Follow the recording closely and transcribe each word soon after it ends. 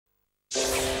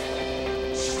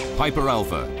Piper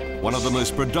Alpha, one of the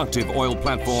most productive oil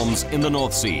platforms in the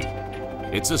North Sea.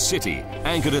 It's a city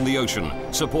anchored in the ocean,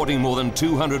 supporting more than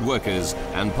 200 workers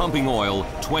and pumping oil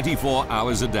 24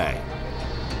 hours a day.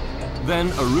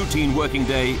 Then a routine working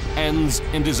day ends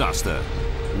in disaster.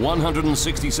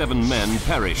 167 men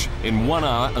perish in 1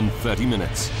 hour and 30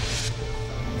 minutes.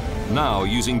 Now,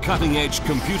 using cutting-edge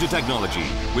computer technology,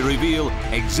 we reveal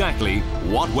exactly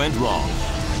what went wrong.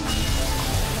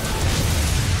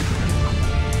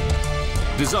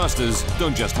 Disasters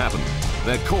don't just happen.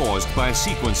 They're caused by a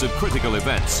sequence of critical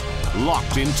events,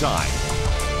 locked in time.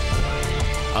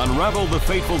 Unravel the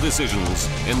fateful decisions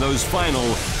in those final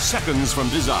seconds from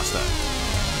disaster.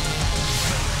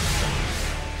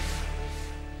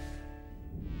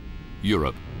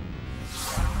 Europe,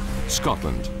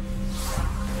 Scotland,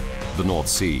 the North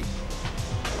Sea.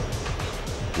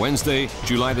 Wednesday,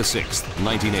 July the 6th,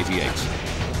 1988.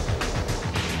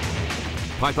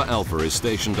 Piper Alpha is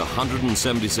stationed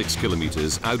 176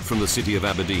 kilometers out from the city of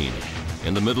Aberdeen,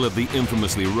 in the middle of the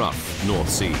infamously rough North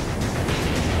Sea.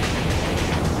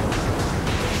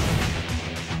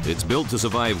 It's built to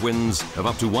survive winds of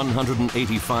up to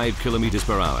 185 kilometers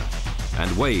per hour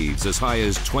and waves as high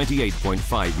as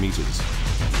 28.5 meters.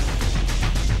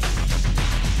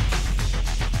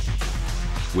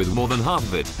 With more than half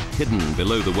of it hidden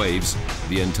below the waves,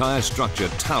 the entire structure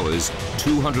towers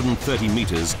 230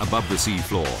 meters above the sea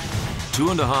floor,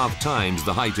 2.5 times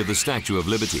the height of the Statue of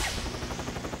Liberty.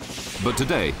 But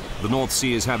today, the North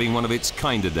Sea is having one of its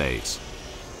kinder days.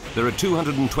 There are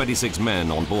 226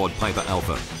 men on board Piper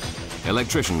Alpha.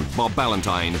 Electrician Bob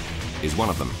Ballantyne is one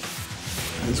of them.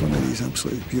 It was one of these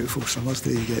absolutely beautiful summer's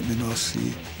days getting in the North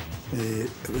Sea.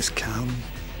 It was calm,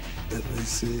 it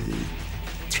was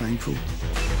tranquil.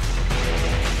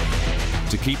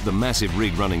 To keep the massive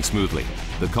rig running smoothly,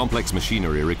 the complex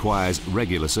machinery requires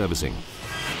regular servicing.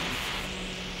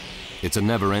 It's a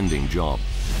never-ending job.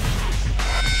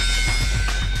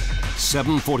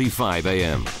 7:45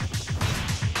 a.m.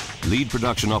 Lead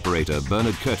production operator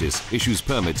Bernard Curtis issues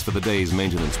permits for the day's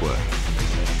maintenance work.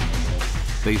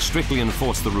 They strictly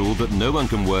enforce the rule that no one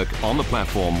can work on the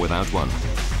platform without one.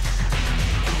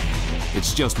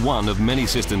 It's just one of many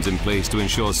systems in place to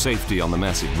ensure safety on the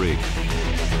massive rig.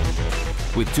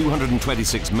 With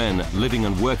 226 men living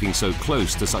and working so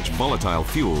close to such volatile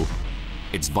fuel,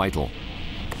 it's vital.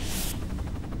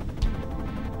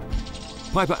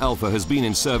 Piper Alpha has been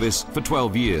in service for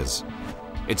 12 years.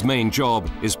 Its main job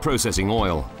is processing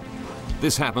oil.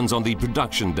 This happens on the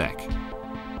production deck.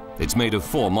 It's made of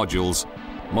 4 modules.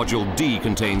 Module D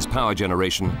contains power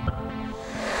generation.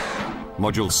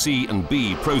 Module C and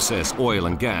B process oil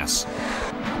and gas.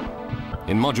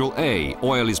 In Module A,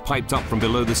 oil is piped up from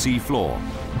below the sea floor.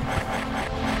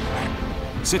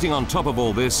 Sitting on top of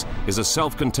all this is a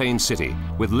self-contained city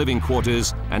with living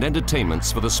quarters and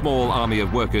entertainments for the small army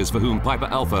of workers for whom Piper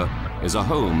Alpha is a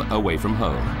home away from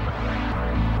home.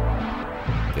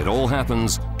 It all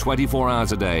happens 24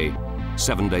 hours a day,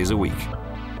 7 days a week.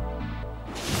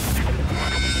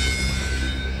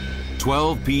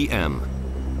 12 p.m.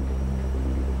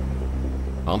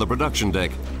 On the production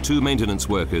deck, 2 maintenance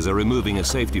workers are removing a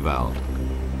safety valve.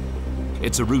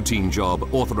 It's a routine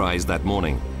job authorized that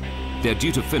morning. They're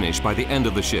due to finish by the end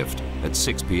of the shift at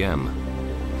 6 p.m.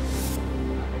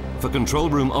 For control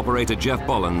room operator Jeff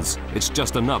Bollins, it's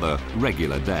just another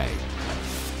regular day.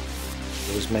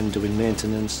 There was men doing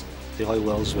maintenance, the oil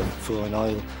wells were flowing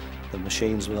oil, the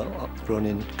machines were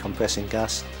running, compressing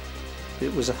gas.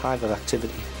 It was a hive of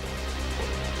activity.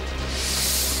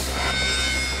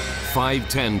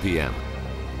 5:10 p.m.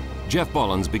 Jeff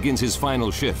Bollins begins his final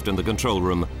shift in the control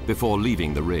room before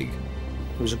leaving the rig.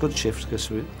 It was a good shift because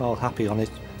we were all happy on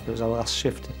it. It was our last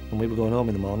shift and we were going home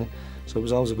in the morning, so it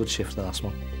was always a good shift, the last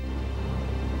one.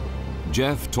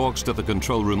 Jeff talks to the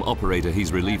control room operator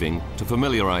he's relieving to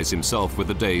familiarize himself with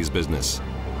the day's business.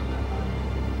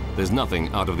 There's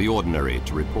nothing out of the ordinary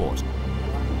to report.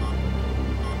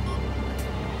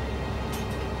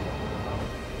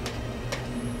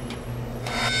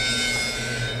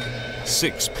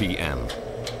 "6 p.m.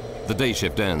 The day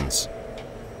shift ends.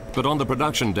 But on the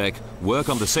production deck, work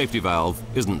on the safety valve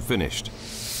isn't finished.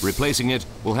 Replacing it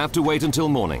will have to wait until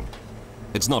morning.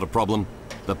 It's not a problem.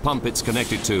 The pump it's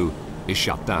connected to is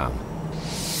shut down.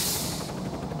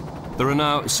 There are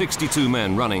now 62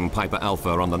 men running Piper Alpha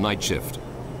on the night shift.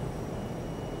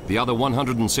 The other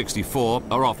 164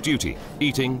 are off duty,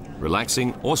 eating,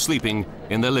 relaxing, or sleeping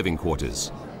in their living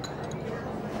quarters.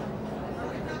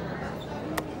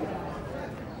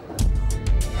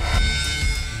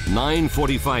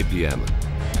 "9:45 p.m.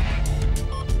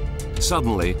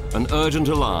 Suddenly, an urgent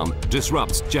alarm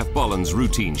disrupts Jeff Bollins'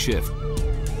 routine shift.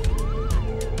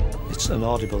 It's an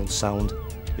audible sound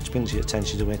which brings your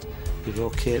attention to it. You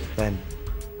locate then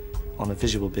on a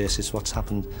visual basis what's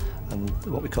happened, and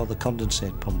what we call the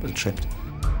condensate pump had tripped.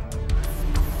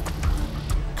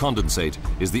 Condensate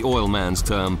is the oil man's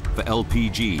term for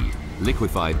LPG,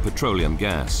 liquefied petroleum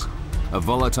gas, a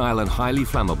volatile and highly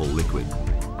flammable liquid.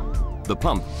 The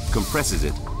pump compresses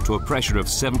it to a pressure of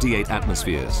 78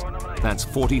 atmospheres. That's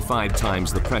 45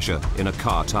 times the pressure in a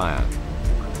car tire.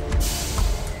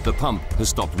 The pump has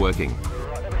stopped working,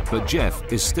 but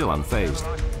Jeff is still unfazed.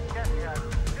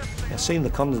 I've seen the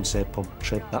condensate pump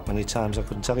trip that many times. I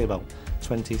couldn't tell you about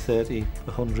 20, 30,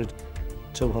 100,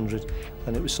 200,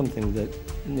 and it was something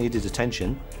that needed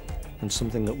attention and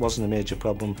something that wasn't a major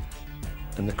problem,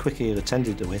 and the quicker you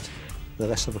attended to it, the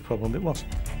less of a problem it was.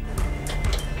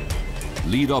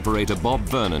 Lead operator Bob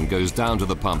Vernon goes down to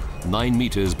the pump 9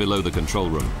 meters below the control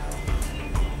room.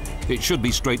 It should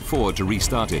be straightforward to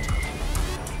restart it,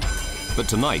 but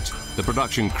tonight the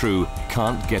production crew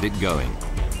can't get it going.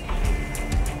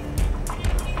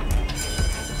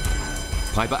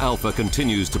 Piper Alpha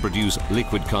continues to produce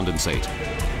liquid condensate.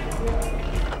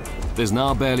 There's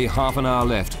now barely half an hour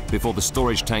left before the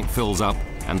storage tank fills up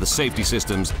and the safety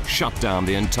systems shut down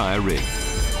the entire rig.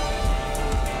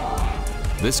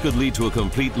 This could lead to a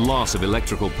complete loss of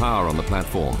electrical power on the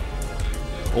platform.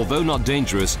 Although not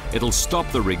dangerous, it'll stop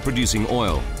the rig producing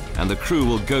oil, and the crew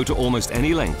will go to almost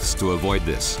any lengths to avoid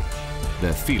this.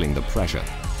 They're feeling the pressure.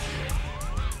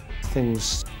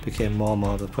 Things became more and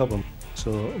more of a problem.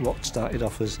 So what started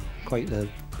off as quite a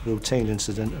routine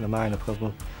incident and a minor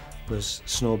problem was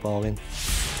snowballing.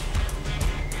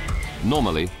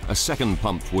 Normally, a second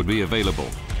pump would be available,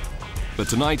 but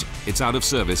tonight it's out of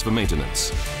service for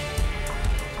maintenance.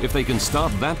 If they can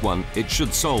start that one, it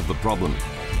should solve the problem.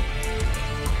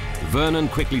 Vernon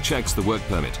quickly checks the work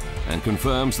permit and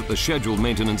confirms that the scheduled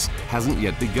maintenance hasn't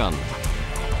yet begun.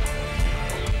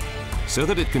 So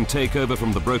that it can take over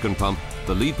from the broken pump,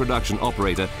 the lead production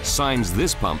operator signs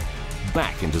this pump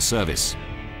back into service.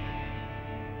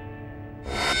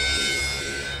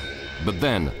 But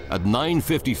then, at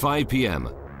 9:55 p.m.,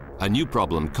 a new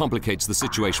problem complicates the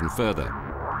situation further.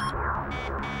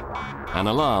 An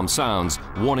alarm sounds,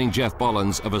 warning Jeff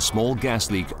Bollens of a small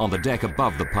gas leak on the deck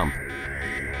above the pump.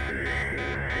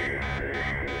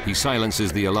 He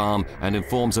silences the alarm and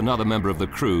informs another member of the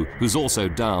crew who's also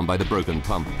down by the broken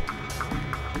pump.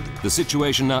 The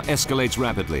situation now escalates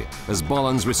rapidly as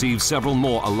Bollens receives several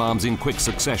more alarms in quick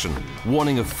succession,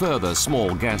 warning of further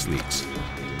small gas leaks.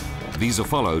 These are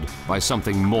followed by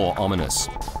something more ominous.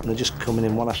 And they're just coming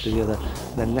in one after the other.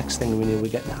 And then next thing we knew, we're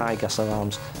getting high gas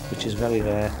alarms, which is very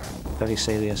rare, very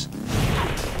serious.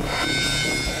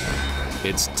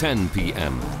 It's 10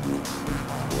 p.m.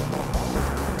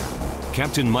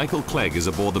 Captain Michael Clegg is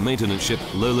aboard the maintenance ship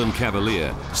Lowland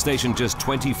Cavalier, stationed just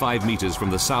 25 meters from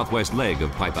the southwest leg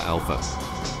of Piper Alpha.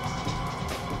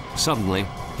 Suddenly,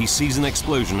 he sees an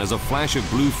explosion as a flash of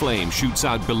blue flame shoots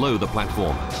out below the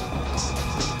platform.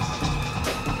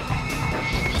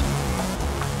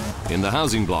 In the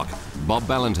housing block, Bob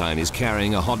Ballantyne is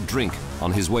carrying a hot drink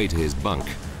on his way to his bunk.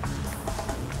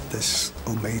 This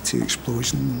almighty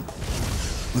explosion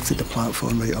lifted the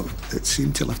platform right up. It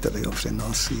seemed to lift it right up to the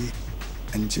North Sea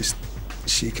and just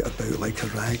shake it about like a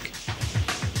rag.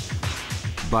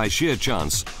 By sheer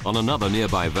chance, on another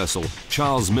nearby vessel,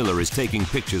 Charles Miller is taking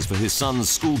pictures for his son's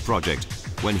school project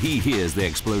when he hears the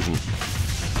explosion.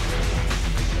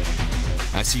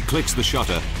 As he clicks the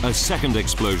shutter, a second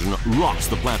explosion rocks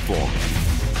the platform.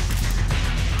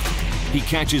 He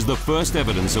catches the first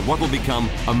evidence of what will become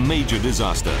a major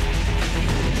disaster.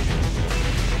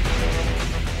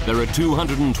 There are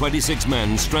 226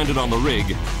 men stranded on the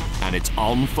rig, and it's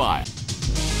on fire.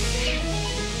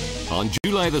 On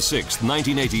July the 6th,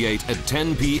 1988, at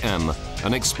 10 p.m.,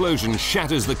 an explosion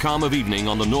shatters the calm of evening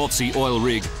on the North Sea oil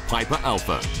rig Piper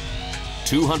Alpha.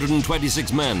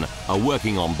 226 men are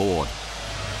working on board.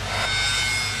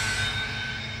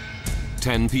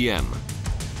 10 p.m.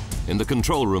 In the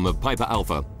control room of Piper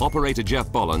Alpha, operator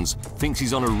Jeff Bollens thinks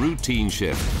he's on a routine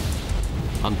shift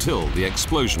until the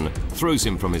explosion throws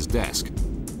him from his desk.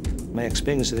 My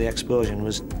experience of the explosion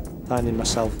was finding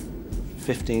myself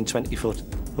 15, 20 foot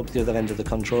up the other end of the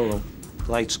control room.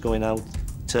 Lights going out,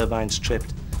 turbines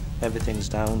tripped, everything's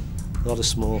down, a lot of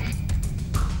smoke.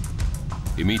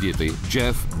 Immediately,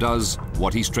 Jeff does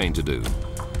what he's trained to do.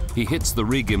 He hits the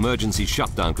rig emergency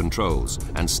shutdown controls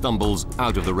and stumbles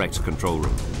out of the wrecked control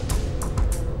room.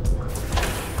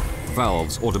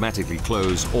 Valves automatically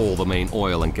close all the main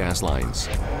oil and gas lines.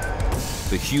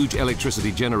 The huge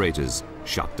electricity generators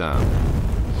shut down.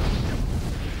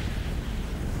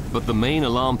 But the main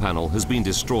alarm panel has been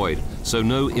destroyed, so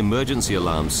no emergency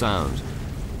alarms sound.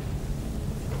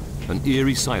 An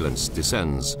eerie silence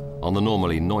descends on the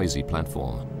normally noisy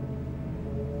platform.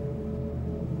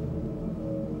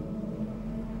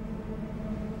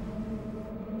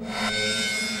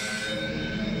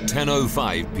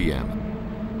 (10:05 p.m.)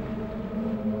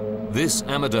 This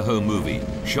amateur home movie,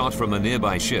 shot from a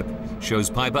nearby ship, shows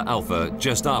Piper Alpha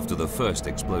just after the first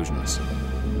explosions.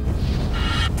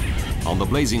 On the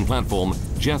blazing platform,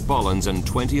 Jeff Bollins and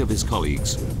 20 of his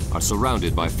colleagues are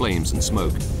surrounded by flames and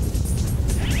smoke.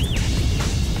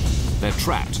 They're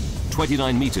trapped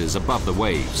 29 meters above the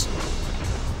waves.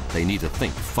 They need to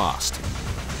think fast.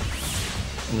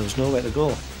 And there was nowhere to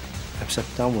go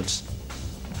except downwards.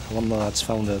 One of the lads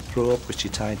found a rope which he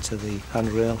tied to the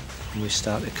handrail, and we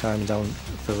started climbing down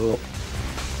the rope.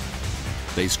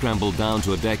 They scrambled down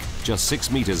to a deck just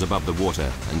 6 meters above the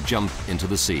water and jumped into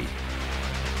the sea.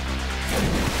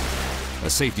 A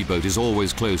safety boat is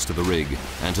always close to the rig,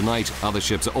 and tonight other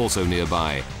ships are also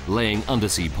nearby, laying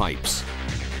undersea pipes.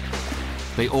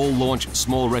 They all launch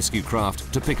small rescue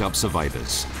craft to pick up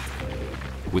survivors.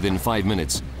 Within 5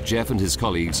 minutes, Jeff and his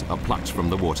colleagues are plucked from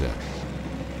the water.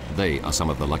 They are some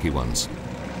of the lucky ones.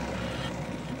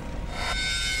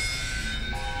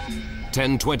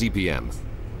 10:20 p.m.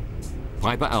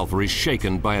 Piper Alpha is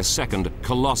shaken by a second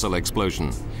colossal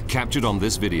explosion, captured on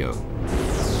this video.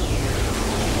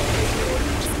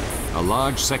 A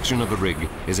large section of the rig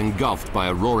is engulfed by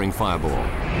a roaring fireball.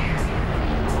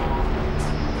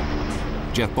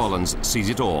 Jeff Bollins sees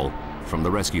it all from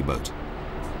the rescue boat.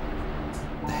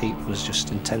 The heat was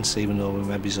just intense, even though we were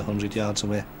maybe 100 yards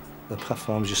away. The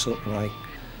platforms just looking like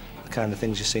the kind of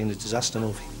things you see in a disaster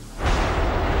movie.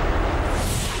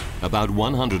 About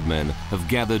 100 men have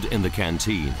gathered in the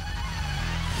canteen.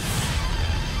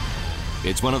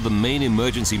 It's one of the main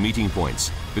emergency meeting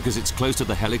points because it's close to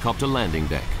the helicopter landing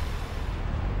deck.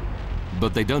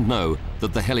 But they don't know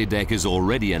that the heli deck is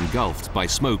already engulfed by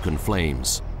smoke and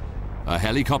flames. A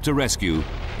helicopter rescue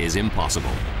is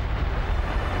impossible.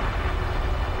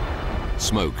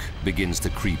 Smoke begins to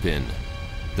creep in.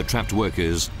 The trapped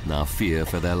workers now fear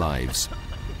for their lives.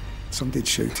 Somebody had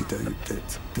shouted out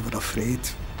that they were afraid,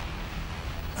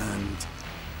 and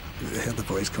I heard the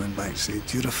boys coming back and say,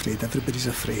 "You're afraid, everybody's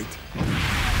afraid."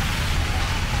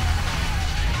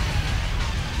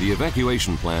 The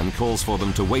evacuation plan calls for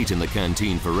them to wait in the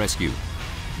canteen for rescue,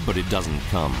 but it doesn't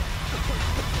come.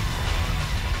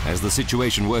 As the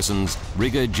situation worsens,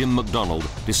 rigger Jim McDonald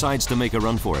decides to make a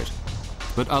run for it.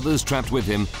 But others trapped with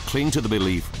him cling to the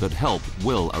belief that help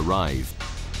will arrive.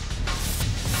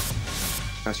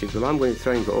 I said, well, I'm going to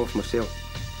try and get off myself.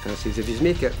 And I said, if you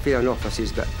make it, fair enough. I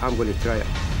says, but I'm going to try it.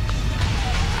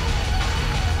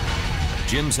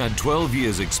 Jim's had 12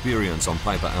 years' experience on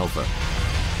Piper Alpha.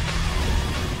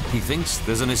 He thinks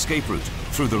there's an escape route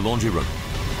through the laundry room.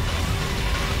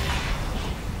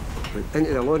 Went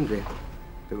into the laundry,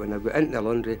 but when I got into the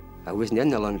laundry, I wasn't in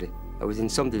the laundry. I was in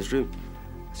somebody's room.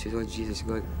 I said, oh, Jesus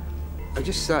God. I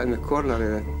just sat in the corner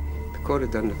of the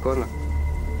corridor in the corner.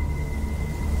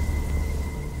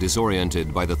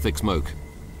 Disoriented by the thick smoke,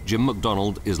 Jim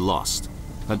McDonald is lost.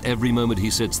 And every moment he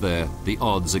sits there, the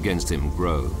odds against him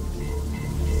grow.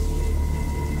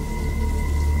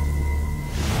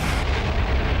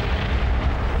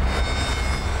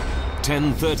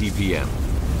 (10:30 p.m.)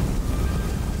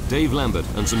 Dave Lambert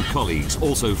and some colleagues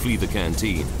also flee the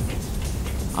canteen.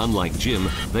 Unlike Jim,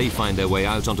 they find their way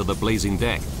out onto the blazing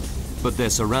deck, but they're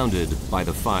surrounded by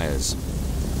the fires.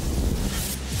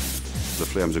 The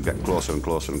flames are getting closer and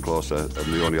closer and closer,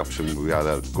 and the only option we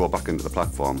either go back into the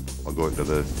platform or go into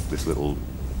this little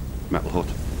metal hut.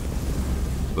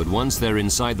 But once they're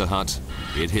inside the hut,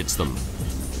 it hits them.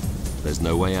 There's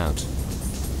no way out.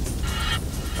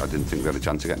 I didn't think we had a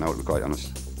chance of getting out, to be quite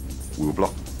honest. We were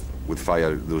blocked with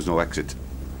fire, there was no exit.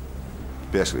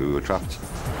 Basically, we were trapped.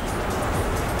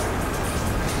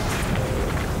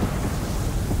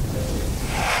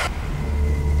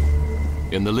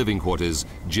 In the living quarters,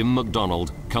 Jim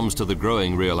McDonald comes to the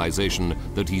growing realization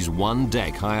that he's one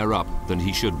deck higher up than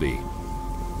he should be.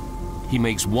 He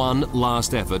makes one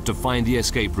last effort to find the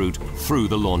escape route through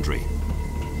the laundry.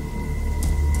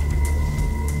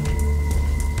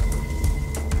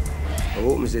 I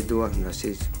opens the door and I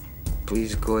says,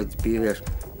 please God, be there,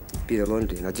 be the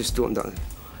laundry. And I just opened it and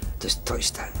just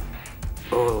touched it.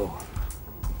 Oh,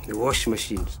 the washing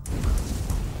machines.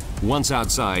 Once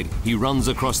outside, he runs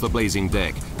across the blazing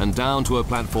deck and down to a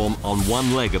platform on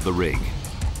one leg of the rig.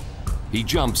 He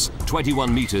jumps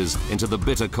 21 meters into the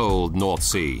bitter cold North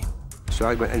Sea. So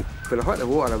I went in. When I hit the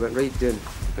water, I went right down,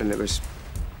 and it was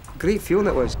a great feeling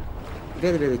it was.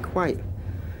 Very, very quiet.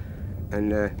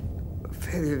 and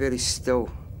very, very still.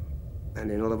 And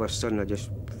then all of a sudden I just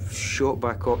shot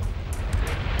back up.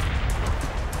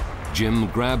 Jim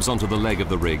grabs onto the leg of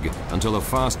the rig until a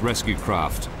fast rescue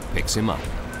craft picks him up.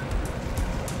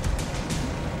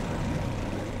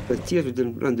 The tears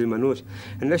would run down my nose.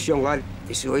 And this young lad,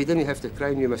 he said, "Oh, you didn't have to cry,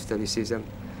 you mister." He says,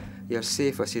 "You're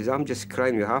safe." I says, "I'm just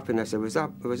crying with happiness." I was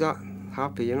that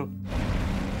happy, you know.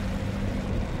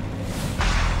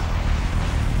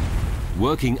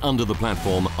 Working under the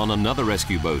platform on another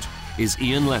rescue boat is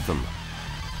Ian Letham.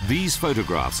 These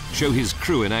photographs show his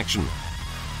crew in action.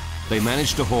 They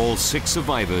managed to haul 6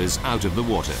 survivors out of the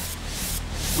water.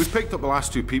 We picked up the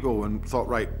last 2 people and thought,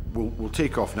 right, we'll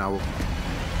take off now.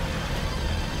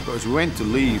 But as we went to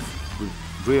leave, we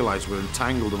realised we were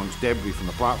entangled amongst debris from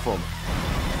the platform.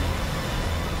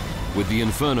 With the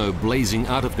inferno blazing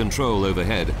out of control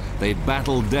overhead, they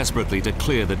battled desperately to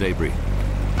clear the debris.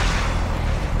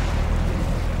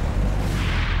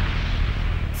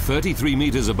 33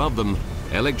 meters above them,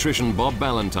 electrician Bob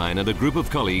Ballantyne and a group of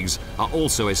colleagues are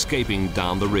also escaping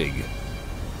down the rig.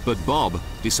 But Bob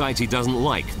decides he doesn't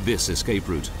like this escape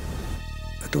route.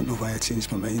 I don't know why I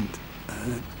changed my mind.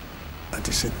 I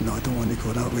just said, no, I don't want to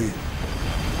go that way.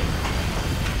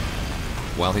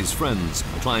 While his friends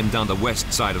climb down the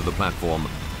west side of the platform,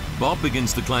 Bob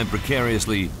begins to climb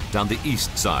precariously down the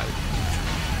east side.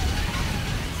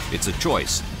 It's a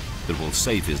choice that will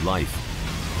save his life.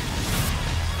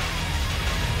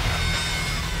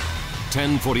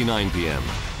 10:49 p.m.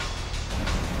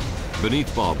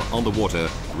 Beneath Bob, on the water,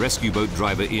 rescue boat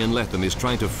driver Ian Letham is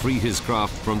trying to free his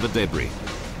craft from the debris.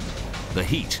 The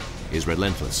heat is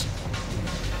relentless.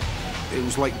 It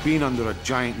was like being under a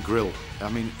giant grill. I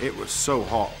mean, it was so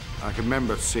hot. I can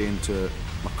remember saying to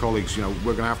my colleagues, you know,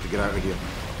 we're going to have to get out of here.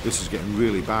 This is getting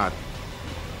really bad.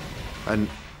 And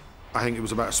I think it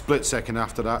was about a split second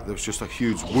after that, there was just a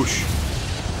huge whoosh.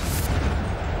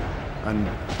 And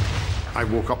I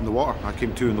woke up in the water. I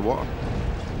came to in the water.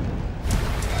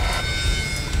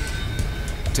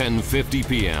 10:50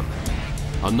 p.m.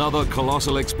 Another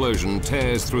colossal explosion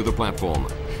tears through the platform,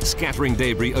 scattering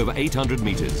debris over 800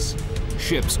 meters.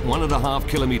 Ships 1.5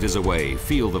 kilometers away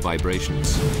feel the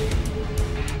vibrations.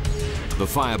 The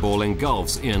fireball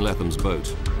engulfs Ian Letham's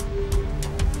boat.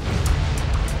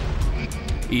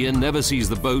 Ian never sees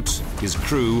the boat, his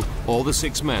crew, or the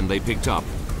 6 men they picked up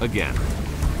again.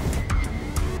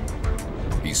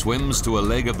 He swims to a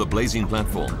leg of the blazing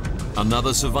platform.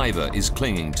 Another survivor is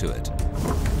clinging to it.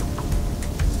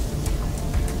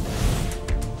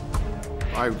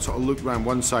 I sort of looked around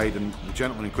one side and the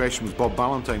gentleman in question was Bob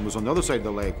Ballantyne, was on the other side of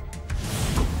the leg.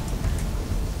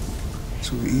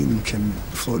 So Ian came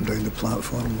floating down the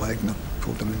platform, Wagner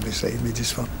pulled him in beside me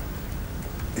just for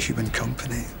human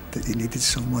company, that you needed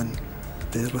someone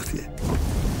there with you.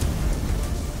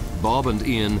 Bob and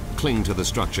Ian cling to the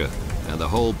structure, and the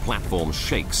whole platform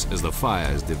shakes as the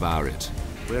fires devour it.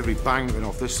 With every bang that went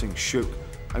off, this thing shook.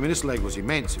 I mean, this leg was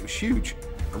immense, it was huge.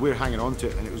 And we were hanging on to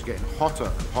it, and it was getting hotter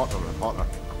and hotter and hotter.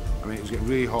 I mean, it was getting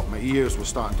really hot. My ears were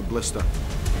starting to blister.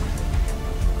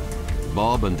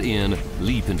 Bob and Ian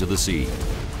leap into the sea.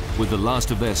 With the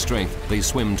last of their strength, they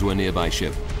swim to a nearby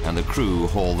ship, and the crew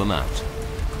haul them out.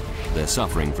 They're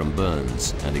suffering from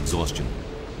burns and exhaustion.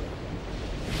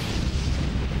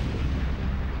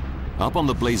 Up on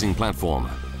the blazing platform,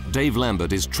 Dave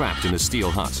Lambert is trapped in a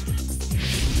steel hut.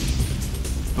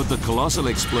 But the colossal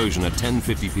explosion at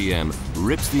 10:50 p.m.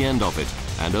 rips the end off it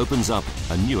and opens up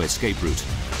a new escape route.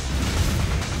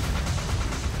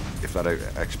 If that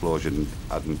explosion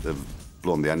hadn't have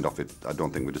blown the end off it, I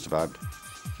don't think we'd have survived.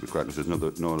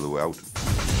 There's no other way out.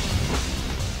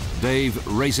 Dave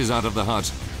races out of the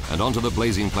hut and onto the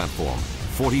blazing platform,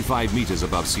 45 meters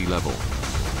above sea level.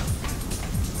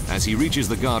 As he reaches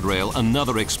the guardrail,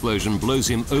 another explosion blows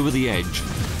him over the edge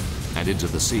and into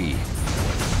the sea.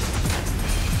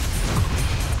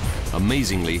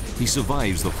 Amazingly, he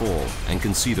survives the fall and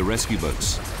can see the rescue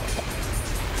boats.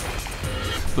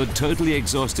 But totally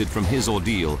exhausted from his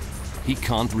ordeal, he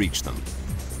can't reach them.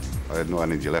 I had no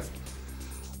energy left.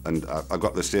 And I got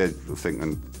to the stage of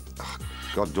thinking, oh,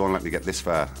 God, don't let me get this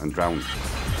far and drown.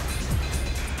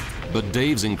 But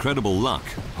Dave's incredible luck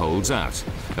holds out.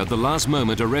 At the last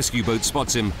moment, a rescue boat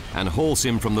spots him and hauls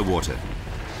him from the water.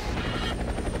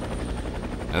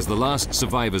 As the last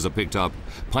survivors are picked up,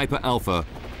 Piper Alpha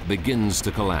begins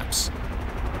to collapse.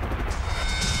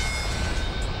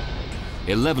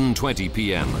 11:20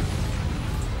 p.m.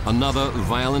 Another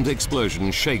violent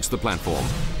explosion shakes the platform.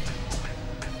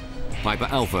 Piper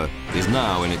Alpha is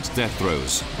now in its death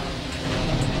throes.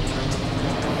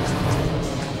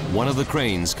 One of the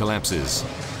cranes collapses.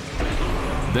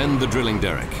 Then the drilling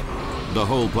derrick. the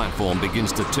whole platform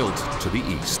begins to tilt to the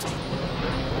east.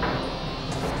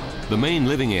 The main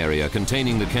living area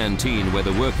containing the canteen where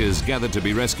the workers gathered to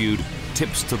be rescued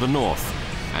tips to the north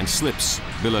and slips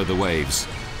below the waves.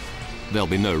 There'll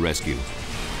be no rescue.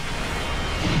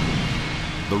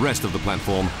 The rest of the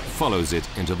platform follows it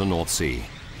into the North Sea.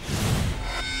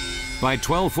 By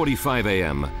 12:45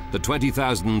 a.m., the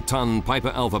 20,000-ton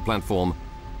Piper Alpha platform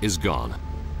is gone.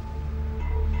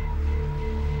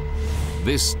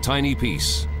 This tiny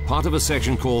piece, part of a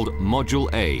section called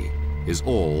Module A, is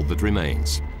all that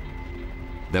remains.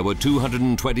 There were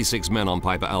 226 men on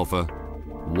Piper Alpha.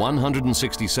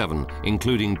 167,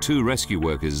 including 2 rescue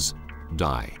workers,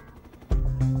 die.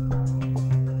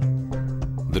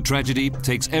 The tragedy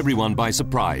takes everyone by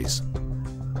surprise.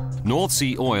 North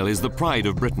Sea oil is the pride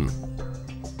of Britain.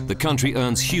 The country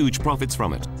earns huge profits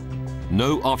from it.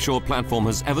 No offshore platform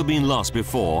has ever been lost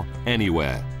before,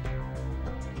 anywhere.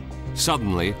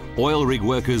 Suddenly, oil rig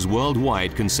workers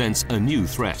worldwide can sense a new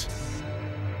threat.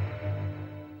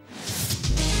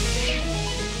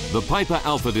 The Piper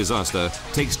Alpha disaster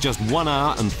takes just 1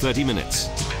 hour and 30 minutes.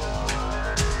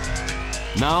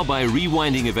 Now, by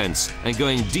rewinding events and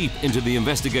going deep into the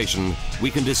investigation,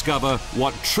 we can discover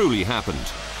what truly happened.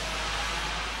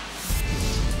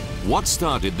 What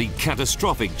started the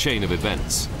catastrophic chain of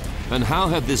events? And how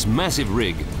had this massive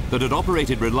rig that had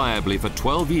operated reliably for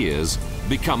 12 years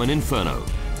become an inferno?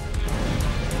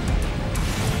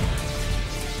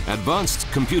 Advanced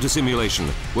computer simulation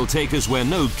will take us where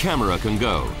no camera can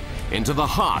go, into the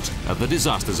heart of the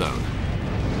disaster zone.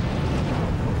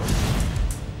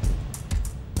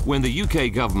 When the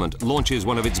UK government launches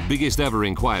one of its biggest ever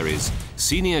inquiries,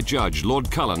 Senior Judge Lord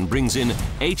Cullen brings in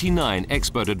 89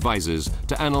 expert advisors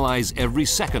to analyse every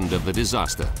second of the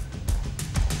disaster.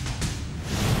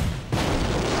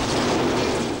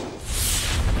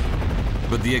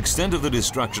 But the extent of the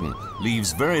destruction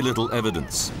leaves very little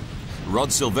evidence.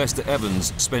 Rod Sylvester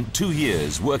Evans spent 2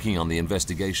 years working on the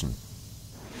investigation.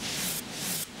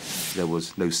 There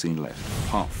was no scene left,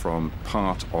 apart from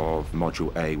part of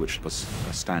Module A, which was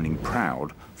standing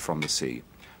proud from the sea.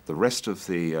 The rest of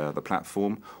the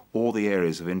platform, all the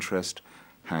areas of interest,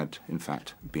 had in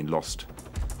fact been lost.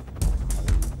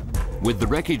 With the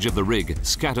wreckage of the rig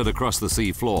scattered across the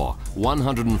sea floor,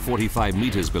 145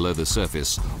 meters below the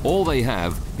surface, all they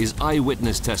have is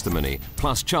eyewitness testimony,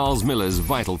 plus Charles Miller's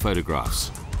vital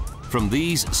photographs. From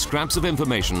these scraps of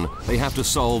information, they have to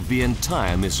solve the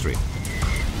entire mystery.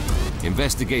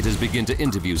 Investigators begin to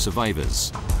interview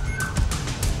survivors.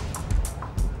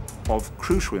 Of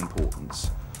crucial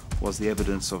importance was the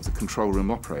evidence of the control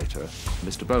room operator,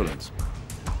 Mr. Bolins.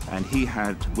 And he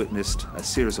had witnessed a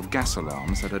series of gas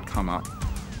alarms that had come up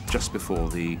just before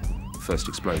the first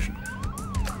explosion.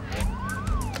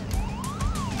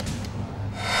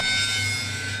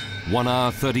 One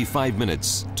hour, 35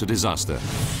 minutes to disaster.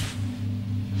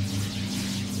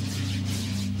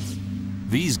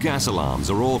 These gas alarms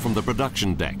are all from the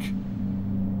production deck.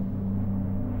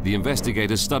 The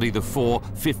investigators study the 4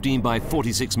 15 by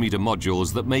 46 meter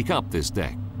modules that make up this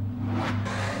deck.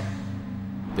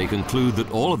 They conclude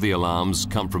that all of the alarms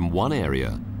come from one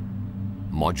area,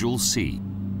 Module C.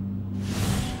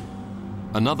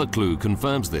 Another clue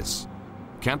confirms this.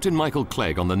 Captain Michael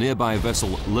Clegg on the nearby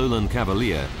vessel Lowland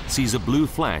Cavalier sees a blue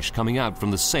flash coming out from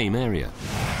the same area.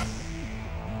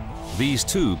 These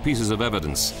 2 pieces of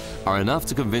evidence are enough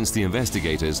to convince the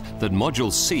investigators that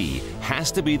Module C has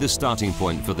to be the starting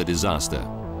point for the disaster.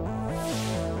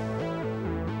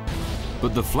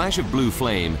 But the flash of blue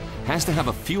flame has to have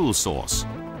a fuel source.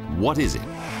 What is it?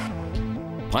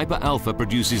 Piper Alpha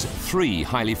produces 3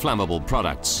 highly flammable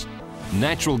products: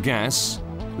 natural gas,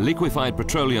 liquefied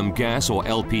petroleum gas or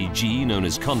LPG known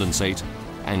as condensate,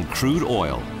 and crude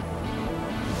oil.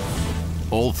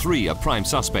 All 3 are prime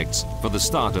suspects for the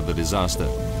start of the disaster.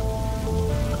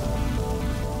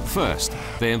 First,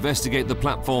 they investigate the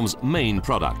platform's main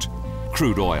product,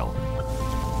 crude oil.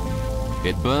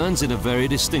 It burns in a very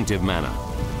distinctive manner.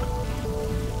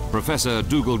 Professor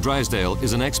Dougal Drysdale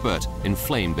is an expert in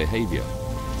flame behavior.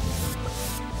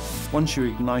 Once you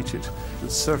ignite it, the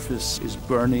surface is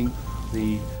burning.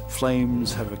 The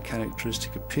flames have a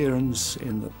characteristic appearance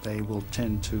in that they will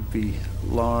tend to be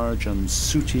large and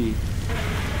sooty.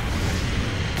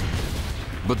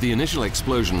 But the initial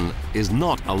explosion is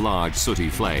not a large sooty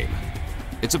flame.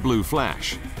 It's a blue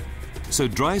flash. So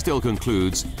Drysdale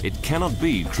concludes it cannot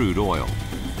be crude oil.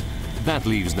 That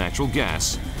leaves natural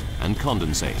gas and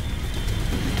condensate.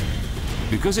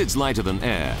 Because it's lighter than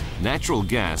air, natural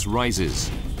gas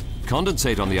rises.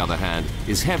 Condensate, on the other hand,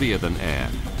 is heavier than air,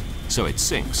 so it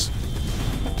sinks.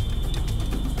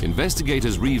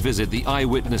 investigators revisit the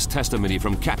eyewitness testimony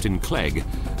from Captain Clegg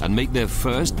and make their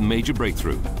first major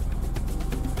breakthrough.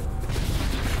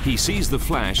 He sees the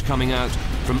flash coming out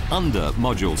from under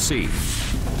Module C.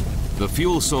 The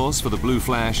fuel source for the blue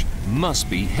flash must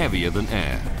be heavier than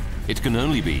air. It can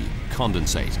only be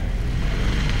condensate.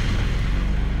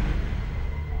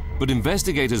 But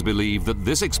investigators believe that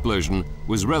this explosion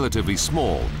was relatively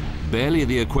small, barely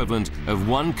the equivalent of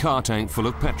one car tank full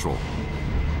of petrol.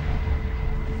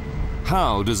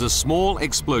 How does a small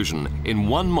explosion in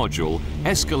one module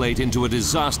escalate into a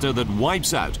disaster that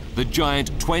wipes out the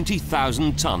giant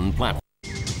 20,000-ton platform?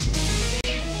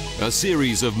 A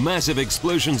series of massive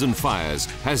explosions and fires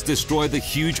has destroyed the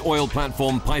huge oil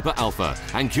platform Piper Alpha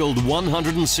and killed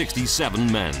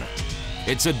 167 men.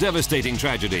 It's a devastating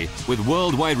tragedy with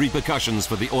worldwide repercussions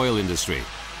for the oil industry.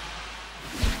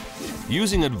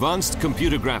 Using advanced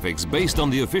computer graphics based on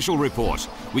the official report,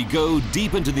 we go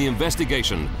deep into the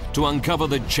investigation to uncover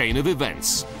the chain of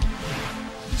events,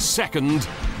 second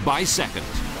by second.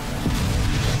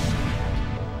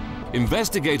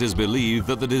 Investigators believe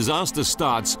that the disaster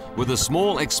starts with a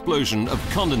small explosion of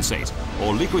condensate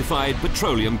or liquefied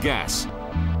petroleum gas.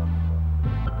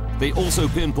 They also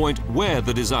pinpoint where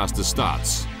the disaster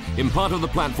starts, in part of the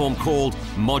platform called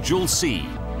Module C.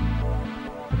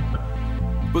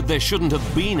 But there shouldn't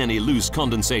have been any loose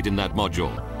condensate in that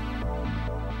module.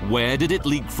 Where did it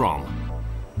leak from?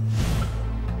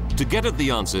 To get at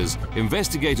the answers,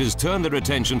 investigators turn their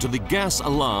attention to the gas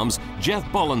alarms Jeff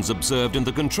Bollins observed in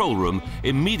the control room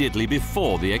immediately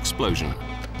before the explosion.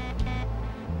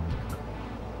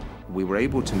 We were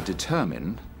able to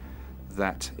determine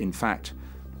that, in fact,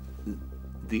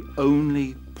 the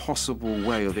only possible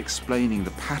way of explaining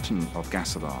the pattern of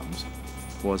gas alarms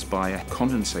was by a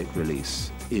condensate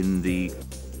release in the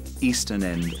eastern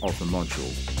end of the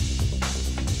module.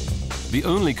 The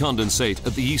only condensate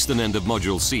at the eastern end of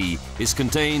Module C is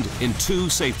contained in two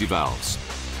safety valves.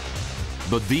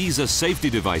 But these are safety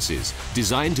devices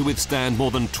designed to withstand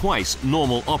more than twice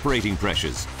normal operating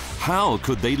pressures. How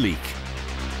could they leak?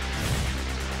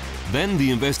 Then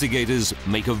the investigators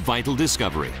make a vital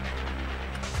discovery.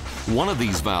 One of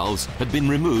these valves had been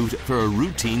removed for a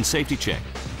routine safety check.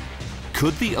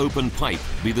 Could the open pipe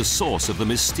be the source of the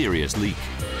mysterious leak?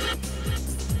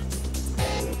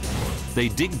 They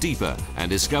dig deeper and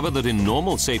discover that in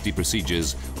normal safety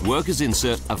procedures, workers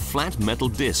insert a flat metal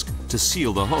disc to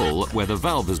seal the hole where the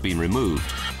valve has been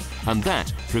removed, and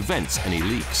that prevents any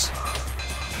leaks.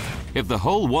 If the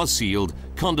hole was sealed,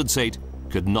 condensate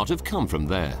could not have come from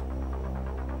there.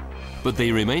 But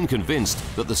they remain convinced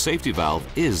that the safety valve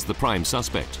is the prime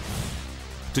suspect.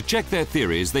 To check their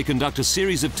theories, they conduct a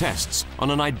series of tests on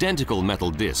an identical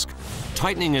metal disc,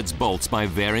 tightening its bolts by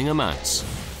varying amounts.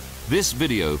 This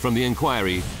video from the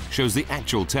inquiry shows the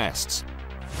actual tests.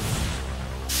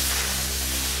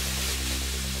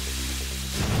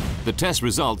 The test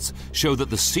results show that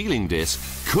the sealing disc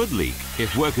could leak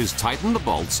if workers tighten the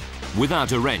bolts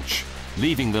without a wrench,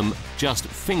 leaving them just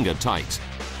finger tight.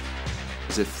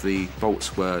 As if the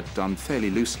bolts were done fairly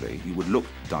loosely, you would look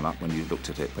done up when you looked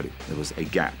at it, but there was a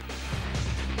gap.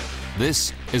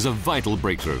 This is a vital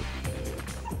breakthrough.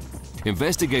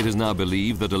 Investigators now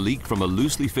believe that a leak from a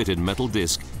loosely fitted metal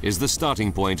disc is the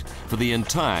starting point for the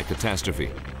entire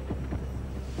catastrophe.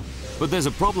 But there's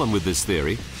a problem with this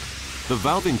theory. The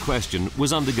valve in question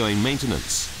was undergoing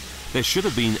maintenance. There should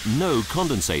have been no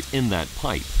condensate in that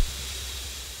pipe.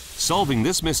 Solving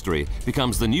this mystery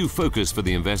becomes the new focus for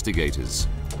the investigators.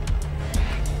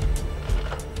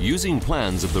 Using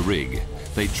plans of the rig,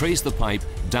 they trace the pipe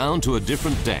down to a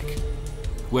different deck,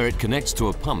 where it connects to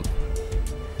a pump.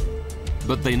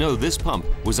 But they know this pump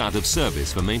was out of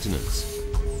service for maintenance.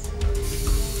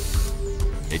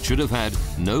 It should have had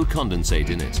no condensate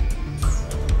in it.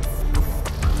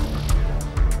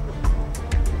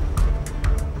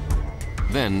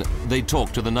 Then they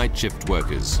talk to the night shift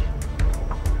workers.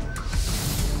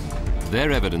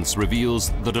 Their evidence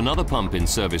reveals that another pump in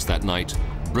service that night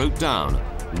broke down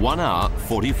 1 hour,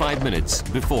 45 minutes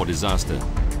before disaster.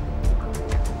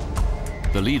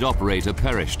 The lead operator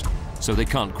perished, so they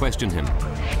can't question him.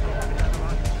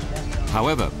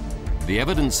 However, the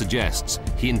evidence suggests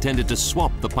he intended to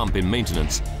swap the pump in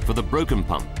maintenance for the broken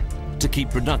pump to keep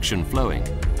production flowing.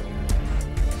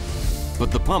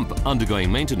 But the pump undergoing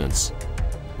maintenance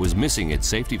was missing its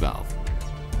safety valve.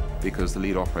 Because the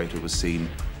lead operator was seen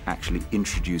actually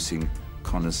introducing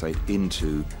condensate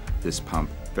into this pump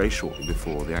very shortly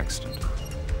before the accident.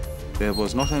 There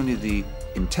was not only the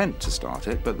intent to start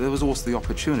it, but there was also the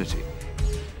opportunity.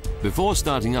 Before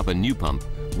starting up a new pump,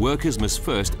 workers must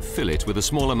first fill it with a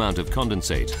small amount of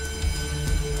condensate.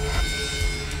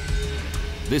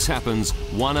 This happens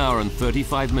 1 hour and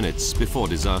 35 minutes before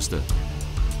disaster.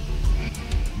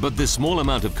 But this small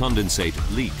amount of condensate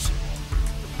leaked.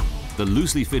 The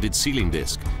loosely fitted sealing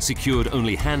disc, secured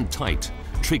only hand-tight,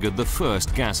 triggered the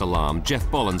first gas alarm Jeff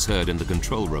Bollens heard in the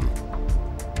control room.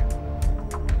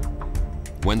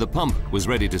 When the pump was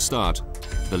ready to start,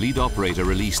 the lead operator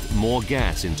released more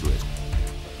gas into it.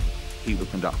 He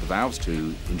opened up the valves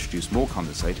to introduce more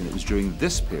condensate, and it was during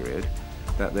this period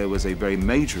that there was a very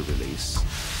major release.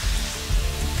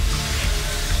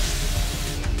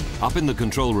 Up in the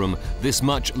control room, this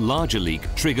much larger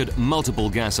leak triggered multiple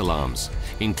gas alarms,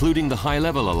 including the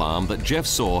high-level alarm that Jeff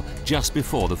saw just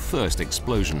before the first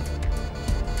explosion.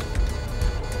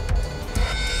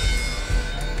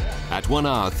 At 1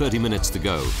 hour, 30 minutes to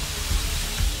go,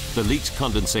 the leaked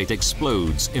condensate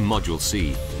explodes in Module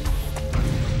C.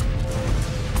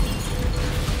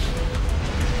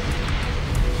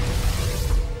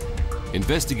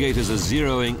 Investigators are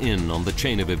zeroing in on the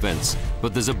chain of events,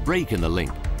 but there's a break in the link.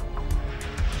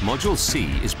 Module C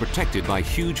is protected by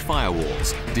huge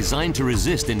firewalls designed to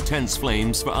resist intense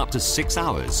flames for up to 6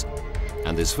 hours.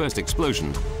 And this first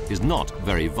explosion is not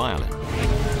very violent.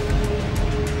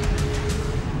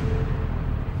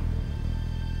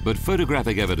 But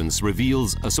photographic evidence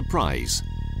reveals a surprise.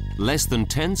 Less than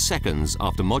 10 seconds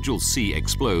after Module C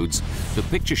explodes, the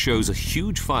picture shows a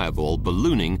huge fireball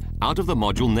ballooning out of the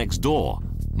module next door,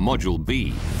 Module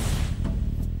B.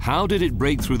 How did it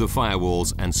break through the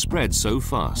firewalls and spread so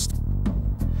fast?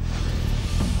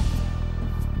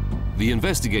 The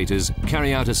investigators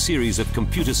carry out a series of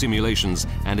computer simulations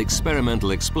and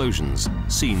experimental explosions,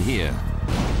 seen here.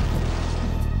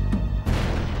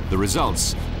 The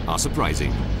results are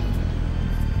surprising.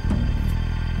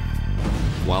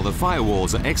 While the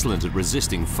firewalls are excellent at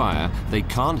resisting fire, they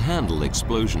can't handle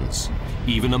explosions.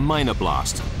 Even a minor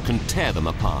blast can tear them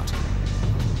apart.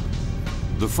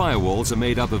 The firewalls are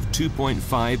made up of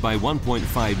 2.5 by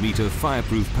 1.5 meter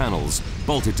fireproof panels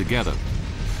bolted together.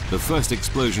 The first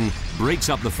explosion breaks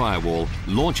up the firewall,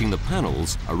 launching the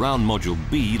panels around Module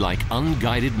B like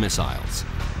unguided missiles.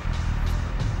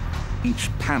 Each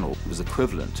panel was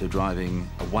equivalent to driving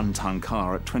a 1-ton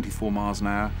car at 24 miles an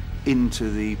hour into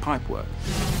the pipework.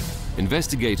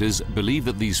 Investigators believe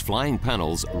that these flying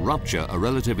panels rupture a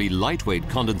relatively lightweight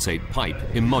condensate pipe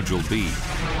in Module B.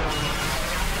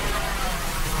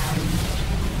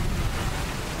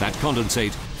 That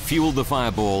condensate fueled the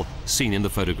fireball seen in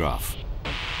the photograph.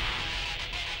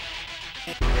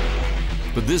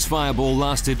 But this fireball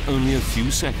lasted only a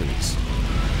few seconds.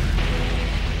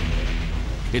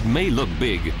 It may look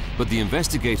big, but the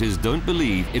investigators don't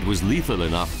believe it was lethal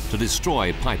enough to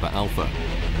destroy Piper Alpha.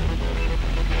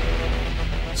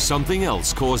 Something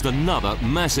else caused another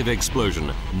massive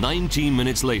explosion 19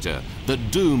 minutes later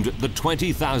that doomed the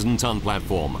 20,000-ton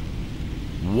platform.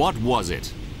 What was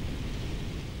it?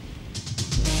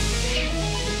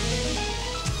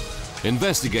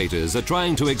 Investigators are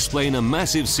trying to explain a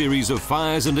massive series of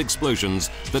fires and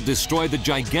explosions that destroyed the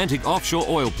gigantic offshore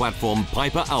oil platform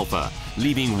Piper Alpha,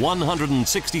 leaving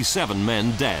 167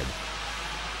 men dead.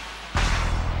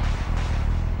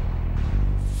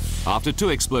 After 2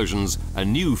 explosions, a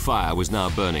new fire was now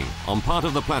burning on part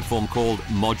of the platform called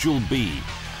Module B.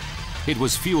 It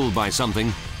was fueled by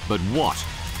something, but what?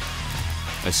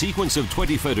 A sequence of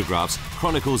 20 photographs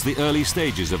chronicles the early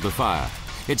stages of the fire.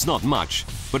 It's not much,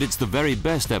 but it's the very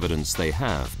best evidence they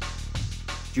have.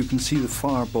 You can see the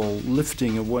fireball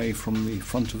lifting away from the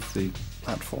front of the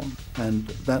platform, and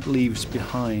that leaves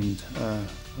behind a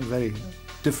very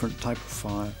different type of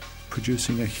fire,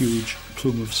 producing a huge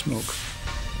plume of smoke.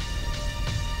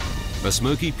 A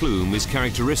smoky plume is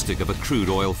characteristic of a crude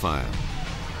oil fire.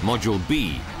 Module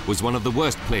B was one of the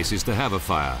worst places to have a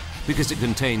fire because it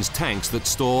contains tanks that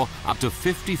store up to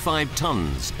 55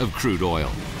 tons of crude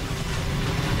oil.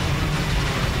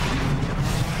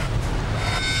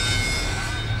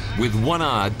 With 1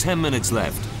 hour, 10 minutes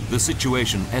left, the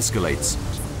situation escalates.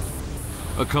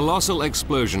 A colossal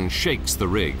explosion shakes the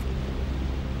rig.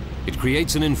 It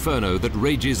creates an inferno that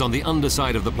rages on the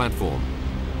underside of the platform.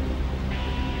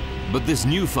 But this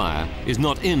new fire is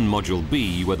not in Module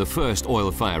B, where the first oil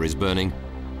fire is burning.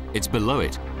 It's below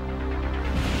it.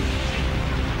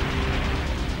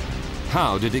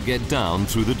 How did it get down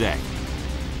through the deck?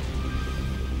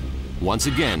 Once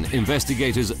again,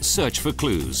 investigators search for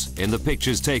clues in the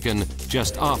pictures taken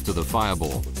just after the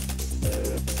fireball.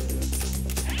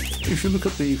 If you look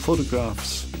at the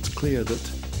photographs, it's clear that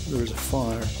there is a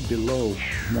fire below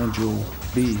Module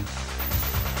B.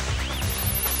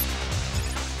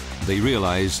 They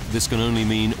realize this can only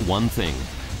mean one thing.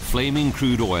 Flaming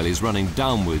crude oil is running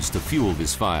downwards to fuel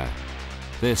this fire.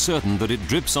 they're certain that it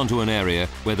drips onto an area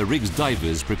where the rig's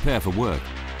divers prepare for work.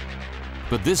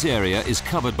 But this area is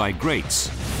covered by grates.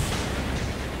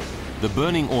 The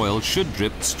burning oil should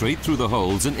drip straight through the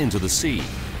holes and into the sea.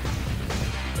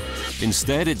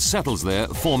 Instead, it settles there,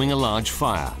 forming a large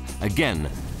fire. Again,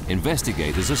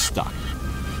 investigators are stuck.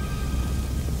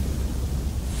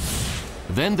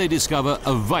 Then they discover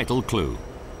a vital clue.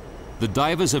 The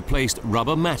divers have placed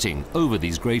rubber matting over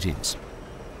these gratings.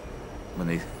 When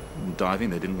they were diving,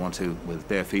 they didn't want to, with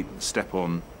bare feet, step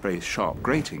on very sharp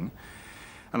grating.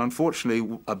 And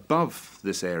unfortunately, above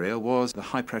this area was the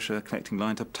high-pressure connecting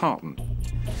line to Tartan.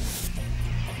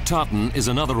 Tartan is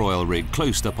another oil rig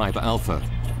close to Piper Alpha.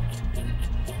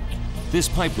 This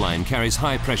pipeline carries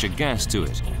high-pressure gas to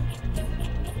it.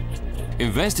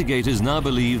 Investigators now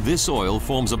believe this oil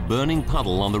forms a burning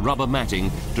puddle on the rubber matting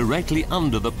directly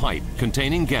under the pipe,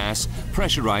 containing gas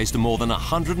pressurized to more than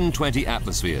 120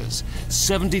 atmospheres,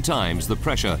 70 times the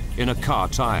pressure in a car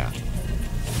tire.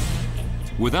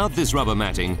 Without this rubber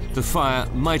matting, the fire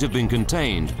might have been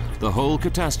contained, the whole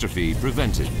catastrophe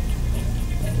prevented.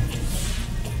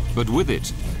 But with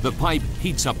it, the pipe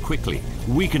heats up quickly,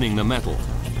 weakening the metal.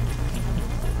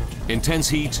 Intense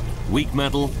heat, weak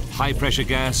metal, high-pressure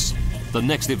gas. The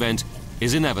next event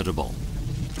is inevitable.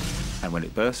 And when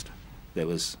it burst, there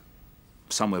was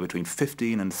somewhere between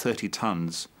 15 and 30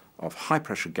 tons of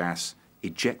high-pressure gas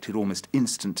ejected almost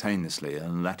instantaneously,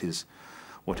 and that is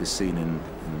what is seen in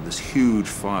this huge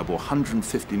fireball,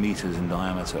 150 meters in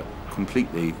diameter,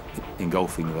 completely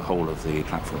engulfing the whole of the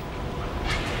platform.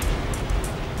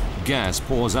 Gas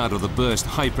pours out of the burst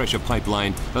high-pressure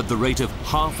pipeline at the rate of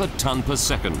 ½ ton per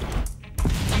second.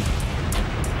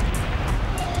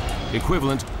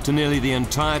 Equivalent to nearly the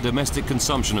entire domestic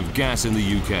consumption of gas in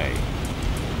the UK.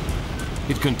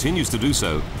 It continues to do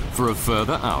so for a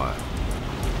further hour.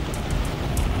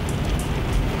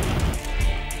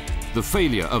 The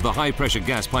failure of the high-pressure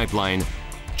gas pipeline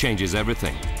changes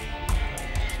everything.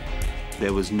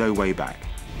 There was no way back.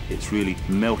 It's really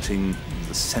melting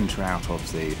the center out of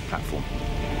the platform.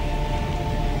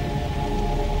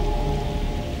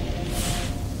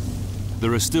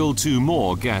 There are still 2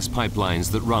 more gas pipelines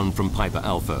that run from Piper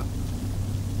Alpha.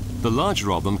 The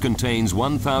larger of them contains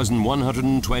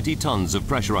 1,120 tons of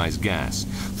pressurized gas,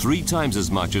 3 times as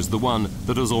much as the one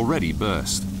that has already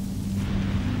burst.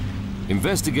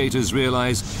 Investigators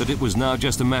realize that it was now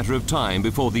just a matter of time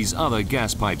before these other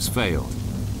gas pipes failed.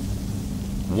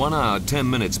 1 hour, 10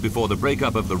 minutes before the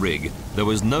breakup of the rig, there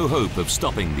was no hope of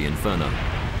stopping the inferno.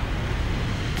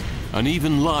 An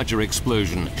even larger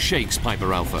explosion shakes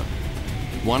Piper Alpha.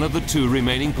 One of the 2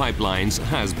 remaining pipelines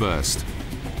has burst.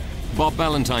 Bob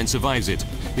Ballantyne survives it.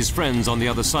 His friends on the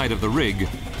other side of the rig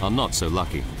are not so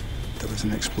lucky. There was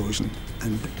an explosion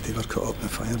and they were caught up in a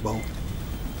fireball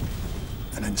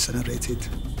and incinerated.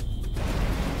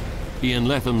 Ian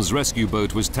Letham's rescue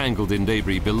boat was tangled in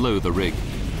debris below the rig.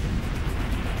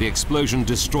 The explosion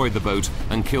destroyed the boat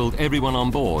and killed everyone on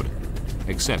board,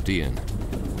 except Ian.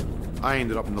 I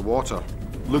ended up in the water,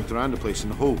 looked around the place,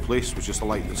 and the whole place was just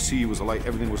alight. The sea was alight,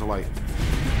 everything was alight.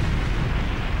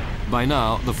 By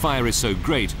now, the fire is so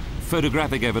great,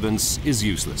 photographic evidence is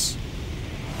useless.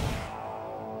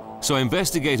 So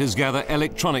investigators gather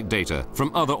electronic data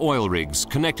from other oil rigs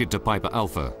connected to Piper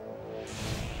Alpha.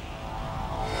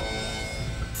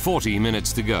 40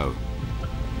 minutes to go.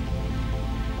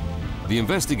 The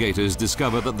investigators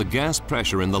discover that the gas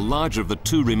pressure in the larger of the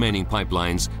 2 remaining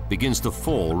pipelines begins to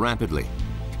fall rapidly.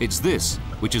 It's this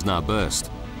which is now burst.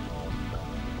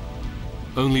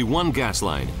 Only one gas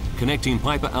line, connecting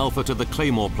Piper Alpha to the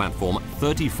Claymore platform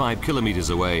 35 kilometers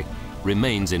away,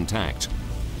 remains intact.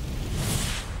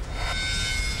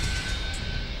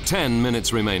 10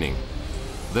 minutes remaining.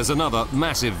 There's another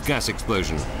massive gas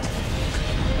explosion.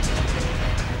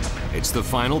 It's the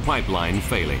final pipeline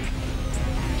failing.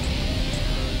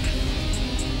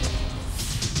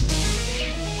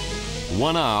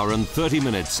 One hour and 30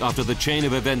 minutes after the chain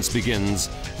of events begins,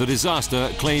 the disaster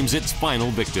claims its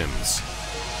final victims.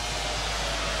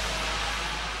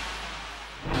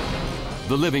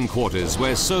 The living quarters,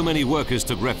 where so many workers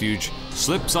took refuge,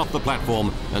 slips off the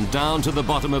platform and down to the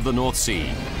bottom of the North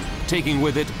Sea, taking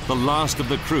with it the last of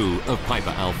the crew of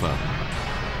Piper Alpha.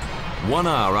 1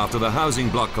 hour after the housing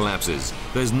block collapses,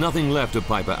 there's nothing left of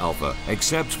Piper Alpha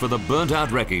except for the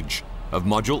burnt-out wreckage of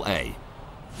Module A.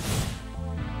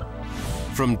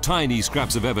 From tiny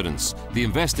scraps of evidence, the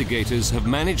investigators have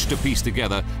managed to piece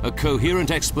together a coherent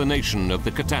explanation of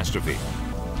the catastrophe.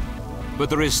 But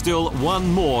there is still one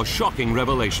more shocking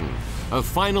revelation, a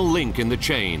final link in the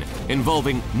chain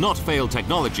involving not failed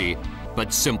technology,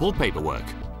 but simple paperwork.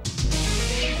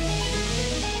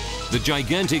 The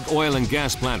gigantic oil and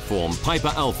gas platform,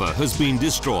 Piper Alpha, has been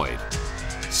destroyed.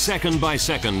 Second by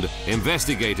second,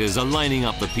 investigators are lining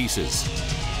up the pieces.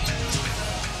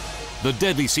 The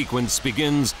deadly sequence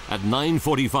begins at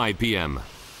 9:45 p.m.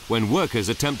 when workers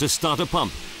attempt to start a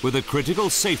pump with a critical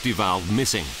safety valve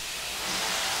missing.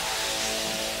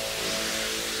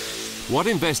 What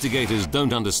investigators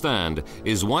don't understand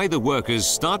is why the workers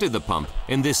started the pump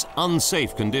in this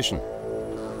unsafe condition.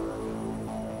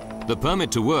 The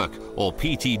permit to work, or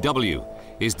PTW,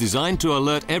 is designed to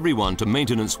alert everyone to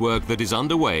maintenance work that is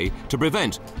underway to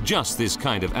prevent just this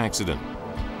kind of accident.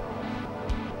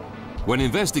 When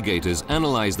investigators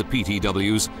analyze the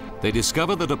PTWs, they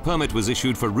discover that a permit was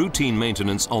issued for routine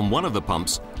maintenance on one of the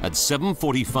pumps at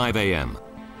 7:45 a.m.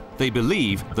 They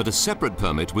believe that a separate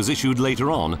permit was issued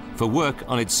later on for work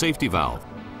on its safety valve.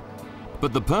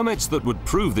 But the permits that would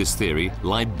prove this theory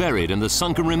lie buried in the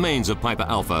sunken remains of Piper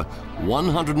Alpha,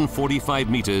 145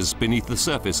 meters beneath the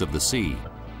surface of the sea.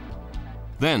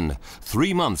 Then,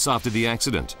 3 months after the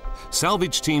accident,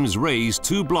 salvage teams raised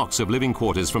 2 blocks of living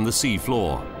quarters from the sea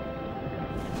floor.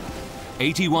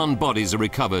 81 bodies are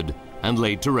recovered and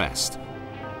laid to rest.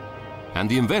 And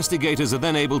the investigators are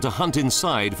then able to hunt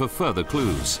inside for further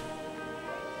clues.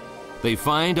 They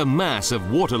find a mass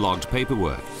of waterlogged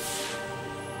paperwork.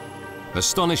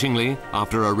 Astonishingly,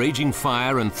 after a raging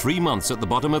fire and 3 months at the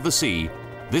bottom of the sea,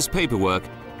 this paperwork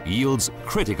yields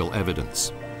critical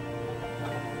evidence.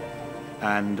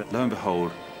 And lo and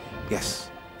behold,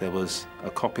 yes, there was a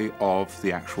copy of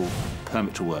the actual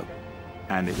permit to work.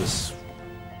 And it was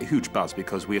a huge buzz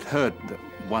because we had heard that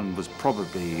one was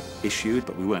probably issued,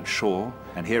 but we weren't sure.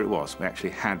 And here it was, we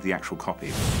actually had the actual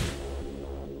copy.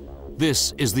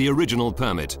 This is the original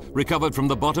permit, recovered from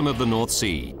the bottom of the North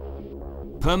Sea.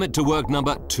 Permit to work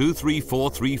number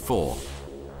 23434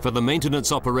 for the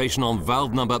maintenance operation on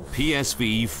valve number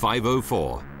PSV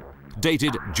 504,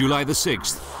 dated July the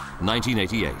 6th,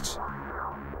 1988.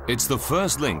 It's the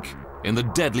first link in the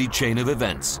deadly chain of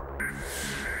events.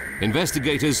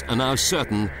 Investigators are now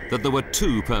certain that there were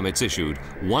 2 permits issued,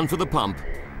 one for the pump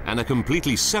and a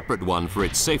completely separate one for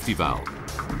its safety valve.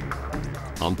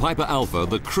 On Piper Alpha,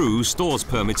 the crew stores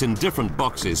permits in different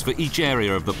boxes for each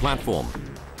area of the platform.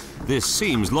 This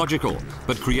seems logical,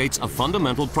 but creates a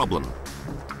fundamental problem.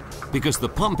 Because the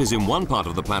pump is in one part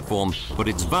of the platform, but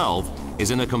its valve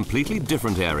is in a completely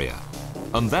different area.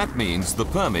 And that means the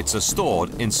permits are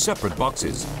stored in separate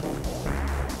boxes.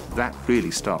 That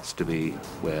really starts to be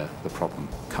where the problem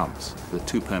comes. The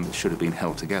 2 permits should have been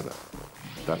held together.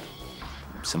 But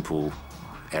simple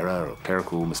error or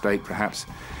clerical mistake, perhaps,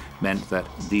 meant that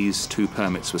these 2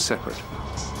 permits were separate.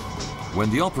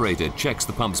 When the operator checks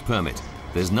the pump's permit,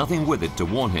 there's nothing with it to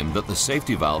warn him that the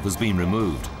safety valve has been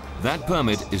removed. That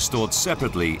permit is stored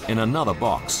separately in another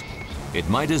box. It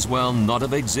might as well not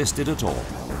have existed at all.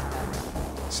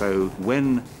 So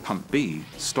when pump B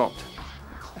stopped,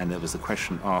 and there was the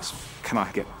question asked, can I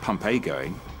get pump A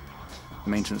going? The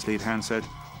maintenance lead hand said,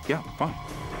 yeah, fine.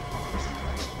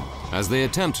 As they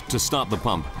attempt to start the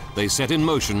pump, they set in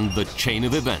motion the chain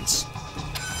of events.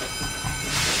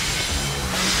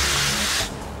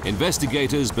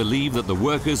 Investigators believe that the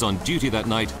workers on duty that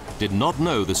night did not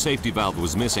know the safety valve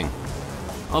was missing.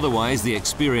 Otherwise, the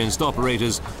experienced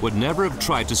operators would never have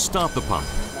tried to start the pump.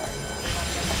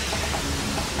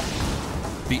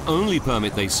 The only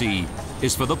permit they see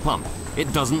is for the pump.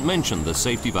 It doesn't mention the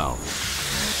safety valve.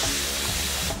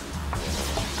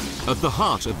 At the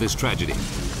heart of this tragedy,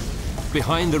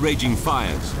 behind the raging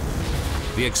fires,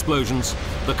 the explosions,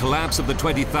 the collapse of the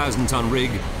 20,000-ton rig,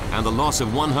 and the loss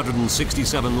of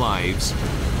 167 lives,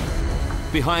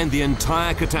 behind the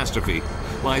entire catastrophe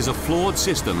lies a flawed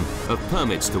system of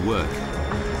permits to work.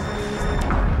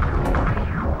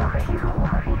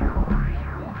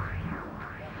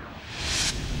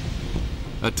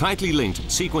 A tightly linked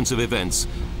sequence of events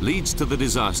leads to the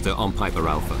disaster on Piper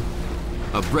Alpha.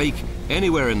 A break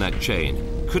anywhere in that chain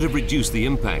could have reduced the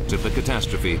impact of the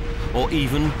catastrophe or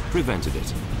even prevented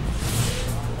it.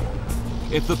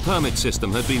 If the permit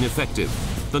system had been effective,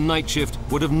 the night shift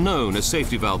would have known a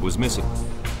safety valve was missing.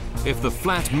 If the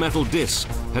flat metal disc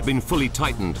had been fully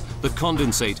tightened, the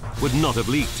condensate would not have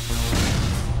leaked.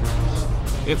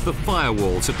 If the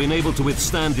firewalls had been able to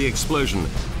withstand the explosion,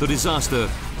 the disaster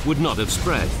would not have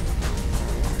spread.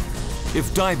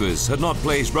 If divers had not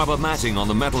placed rubber matting on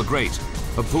the metal grate,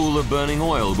 a pool of burning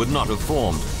oil would not have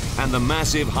formed, and the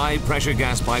massive high-pressure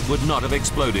gas pipe would not have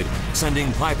exploded,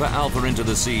 sending Piper Alpha into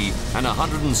the sea and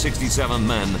 167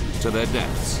 men to their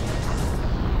deaths.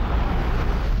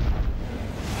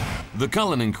 The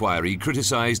Cullen inquiry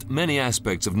criticised many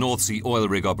aspects of North Sea oil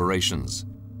rig operations.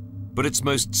 But its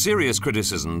most serious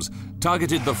criticisms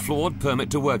targeted the flawed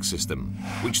permit-to-work system,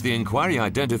 which the inquiry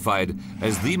identified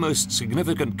as the most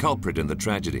significant culprit in the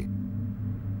tragedy.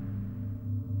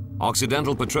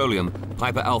 Occidental Petroleum,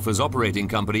 Piper Alpha's operating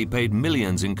company, paid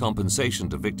millions in compensation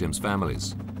to victims'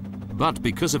 families. But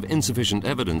because of insufficient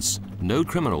evidence, no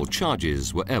criminal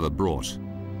charges were ever brought.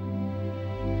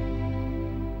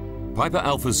 Piper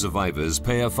Alpha's survivors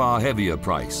pay a far heavier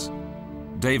price.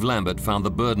 Dave Lambert found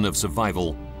the burden of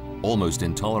survival almost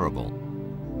intolerable.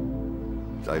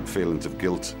 I had feelings of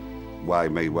guilt. Why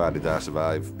me? Why did I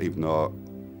survive? Even though,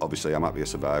 obviously, I'm happy I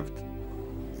survived.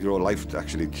 Your whole life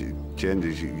actually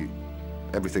changes.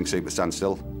 Everything seemed to stand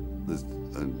still.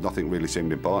 Nothing really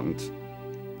seemed important.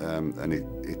 And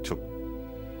it took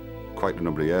quite a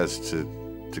number of years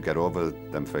to get over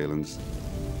them feelings.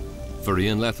 For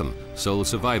Ian Letham, sole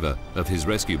survivor of his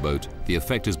rescue boat, the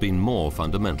effect has been more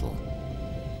fundamental.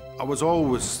 I was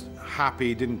always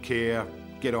happy, didn't care,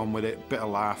 get on with it, bit of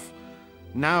laugh.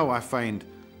 Now I find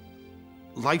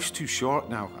life's too short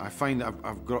now. I find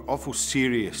I've got awful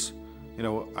serious. You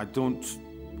know, I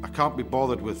can't be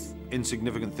bothered with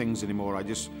insignificant things anymore. I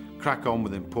just crack on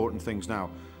with important things now.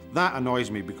 That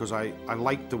annoys me because I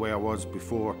liked the way I was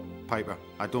before Piper.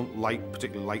 I don't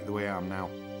particularly like the way I am now.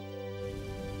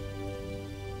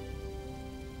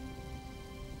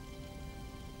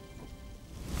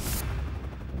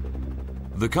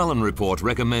 The Cullen Report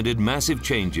recommended massive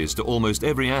changes to almost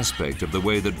every aspect of the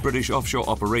way that British offshore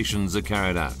operations are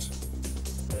carried out.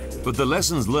 But the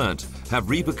lessons learnt have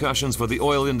repercussions for the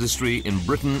oil industry in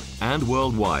Britain and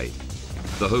worldwide.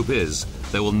 The hope is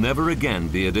there will never again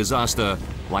be a disaster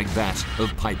like that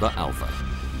of Piper Alpha.